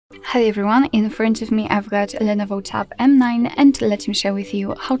Hi everyone, in front of me I've got LENOVO Tab M9 and let me share with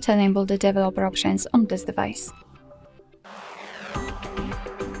you how to enable the developer options on this device.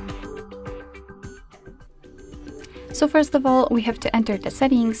 So first of all, we have to enter the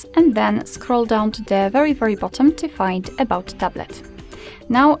settings and then scroll down to the very bottom to find About Tablet.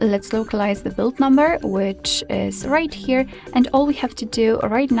 Now let's localize the build number, which is right here, and all we have to do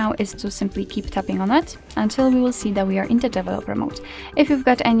right now is to simply keep tapping on it until we will see that we are in the developer mode. If you've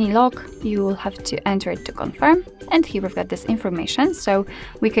got any lock, you will have to enter it to confirm, and here we've got this information, so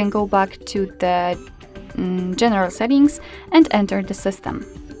we can go back to the general settings and enter the system.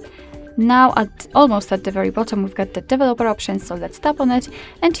 Now almost at the very bottom we've got the developer options, so let's tap on it,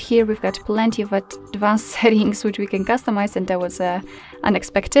 and here we've got plenty of advanced settings which we can customize, and that was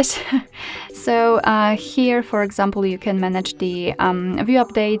unexpected. So here, for example, you can manage the view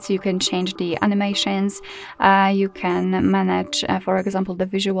updates, you can change the animations, you can manage, for example, the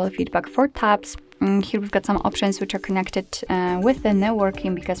visual feedback for tabs. Here we've got some options which are connected with the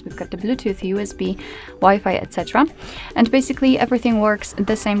networking, because we've got the Bluetooth, USB, Wi-Fi, etc. And basically everything works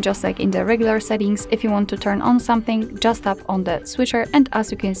the same, just like in the regular settings. If you want to turn on something, just tap on the switcher, and as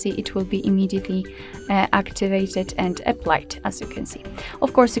you can see, it will be immediately activated and applied, as you can see.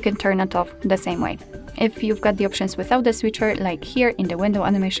 Of course, you can turn it off the same way. If you've got the options without the switcher, like here in the window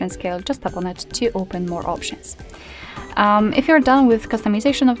animation scale, just tap on it to open more options. If you're done with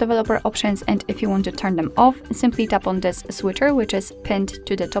customization of developer options and if you want to turn them off, simply tap on this switcher, which is pinned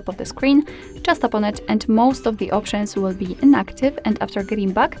to the top of the screen. Just tap on it and most of the options will be inactive, and after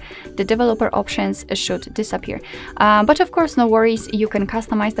getting back, the developer options should disappear. But of course, no worries, you can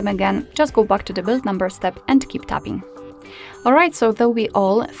customize them again. Just go back to the build number step and keep tapping. Alright, so that'll be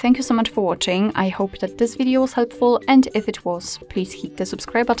all. Thank you so much for watching. I hope that this video was helpful, and if it was, please hit the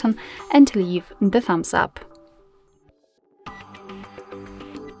subscribe button and leave the thumbs up.